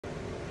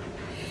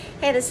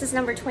Hey, this is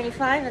number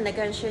 25 in the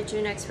Gun Show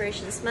June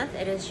Explorations Month.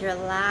 It is your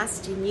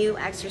last new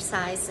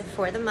exercise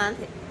for the month.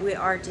 We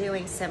are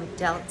doing some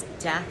delt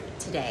death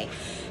today.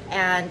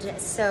 And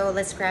so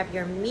let's grab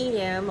your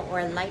medium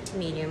or light to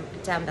medium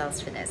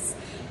dumbbells for this.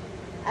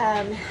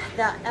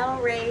 The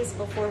L-Raise,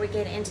 before we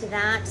get into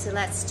that, so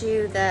let's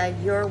do the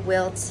Your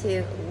Will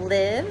to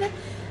Live.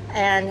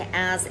 And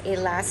as a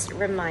last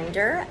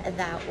reminder,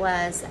 that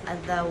was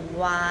the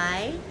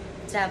YWTL,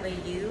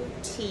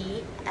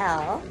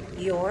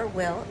 Your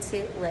Will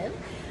to Live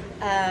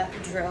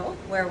drill,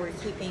 where we're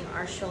keeping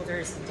our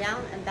shoulders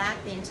down and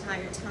back the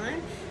entire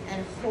time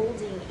and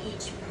holding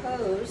each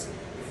pose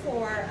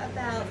for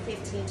about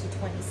 15 to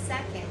 20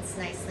 seconds,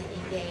 nicely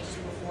engaged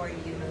before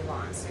you move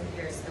on. So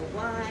here's the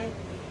Y,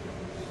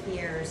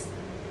 here's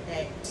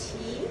the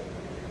T,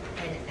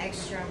 and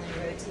externally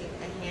rotate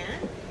the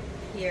hand.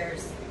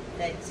 Here's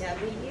the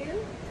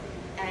W,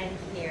 and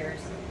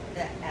here's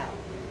the L.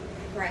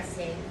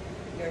 Pressing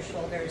your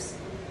shoulders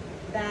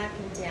back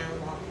and down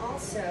while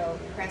also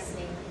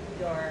pressing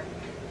your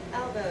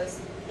elbows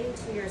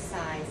into your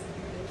sides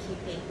and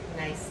keeping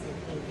nice and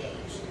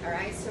engaged. All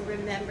right, so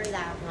remember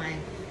that one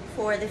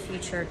for the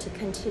future to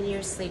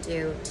continuously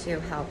do to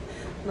help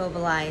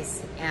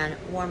mobilize and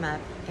warm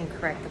up and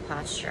correct the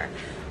posture.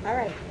 All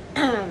right,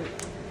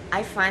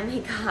 I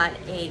finally got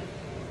a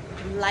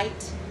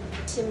light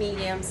to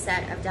medium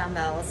set of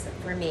dumbbells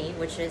for me,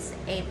 which is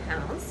 8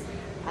 pounds.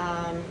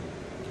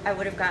 I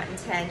would have gotten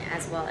 10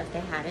 as well if they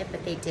had it,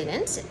 but they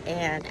didn't,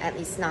 and at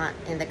least not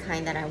in the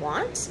kind that I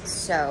want.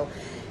 So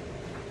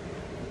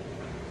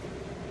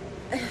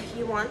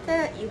you want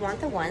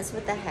the ones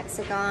with the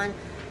hexagon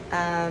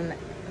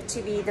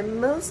to be the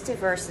most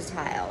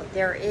versatile.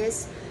 There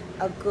is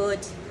a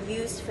good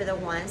use for the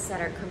ones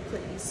that are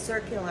completely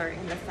circular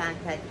in the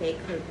fact that they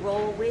could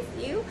roll with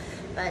you,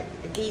 but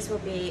these will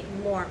be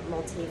more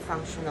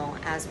multifunctional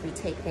as we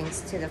take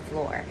things to the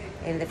floor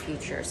in the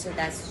future. So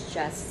that's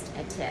just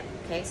a tip,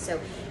 okay? So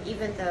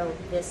even though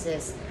this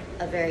is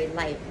a very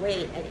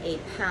lightweight at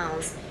 8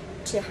 pounds,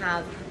 to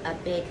have a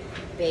big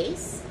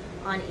base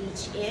on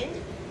each end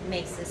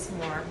makes this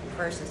more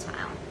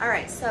versatile. All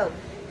right, so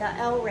the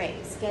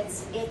L-Raise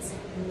gets its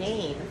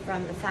name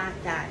from the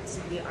fact that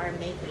we are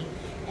making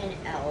an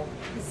L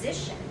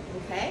position,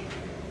 okay?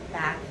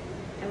 Back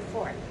and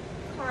forth,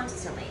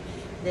 constantly.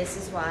 This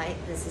is why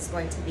this is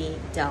going to be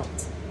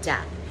delt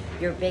death.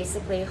 You're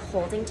basically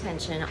holding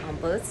tension on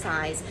both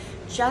sides,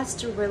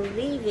 just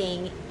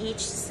relieving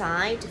each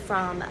side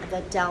from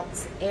the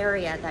delt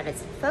area that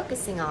it's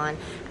focusing on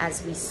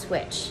as we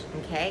switch,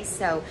 okay?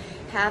 So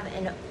have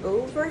an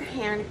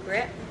overhand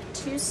grip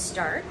to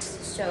start,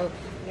 so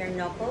your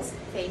knuckles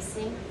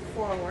facing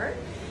forward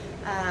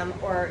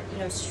or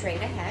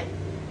straight ahead,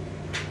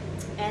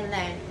 and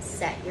then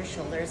set your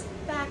shoulders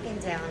back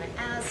and down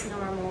as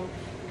normal.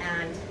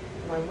 And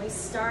when we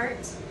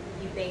start,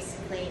 you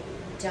basically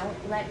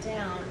don't let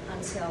down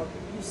until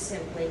you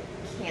simply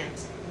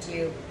can't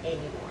do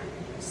anymore.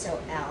 So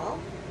L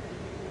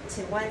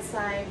to one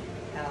side,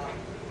 L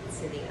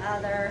to the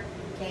other,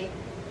 okay?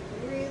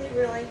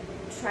 Really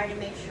try to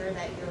make sure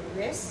that your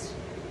wrists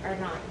are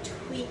not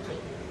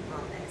tweaking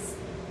on this,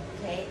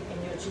 okay?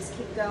 And you'll just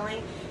keep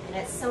going, and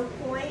at some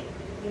point,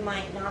 you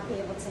might not be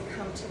able to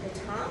come to the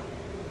top,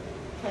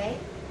 okay?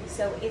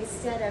 So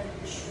instead of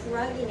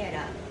shrugging it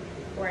up,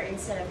 or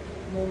instead of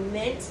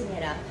momenting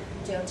it up,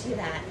 don't do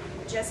that.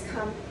 Just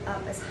come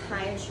up as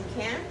high as you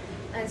can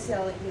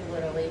until you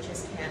literally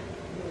just can't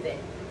move it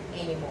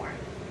anymore,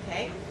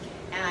 okay?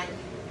 And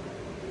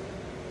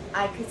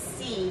I could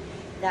see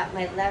that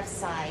my left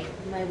side,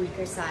 my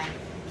weaker side,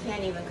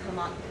 can't even come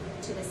up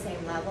to the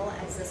same level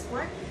as this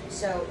one.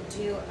 So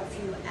do a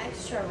few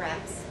extra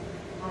reps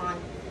on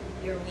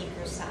your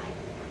weaker side,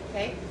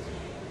 okay?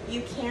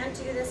 You can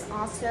do this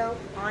also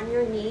on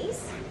your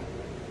knees.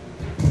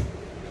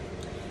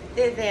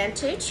 The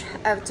advantage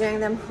of doing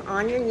them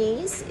on your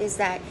knees is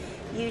that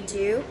you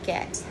do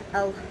get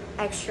an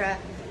extra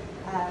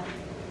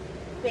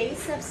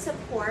base of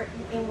support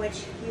in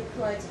which you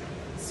could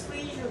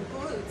squeeze your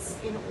glutes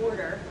in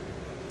order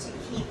to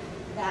keep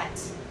that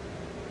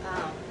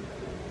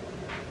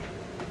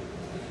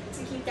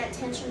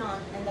tension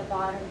on in the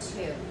bottom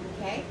too,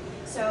 okay?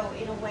 So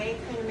in a way,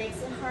 it kind of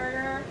makes it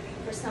harder.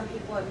 For some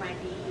people, it might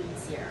be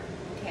easier,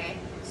 okay?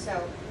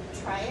 So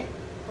try it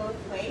both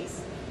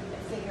ways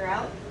and figure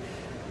out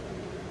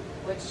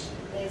which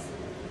is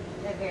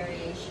the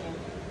variation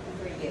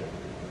for you.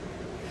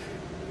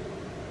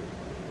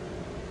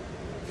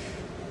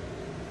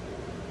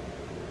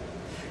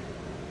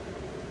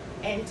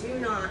 And do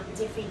not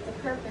defeat the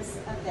purpose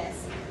of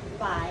this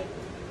by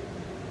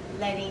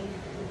letting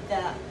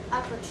the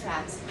upper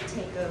traps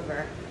take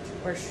over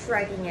or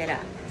shrugging it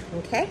up,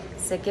 okay?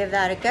 So give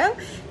that a go.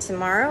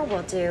 Tomorrow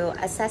we'll do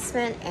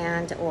assessment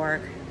and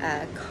or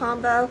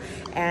combo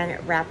and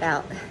wrap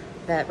up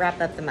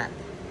the month.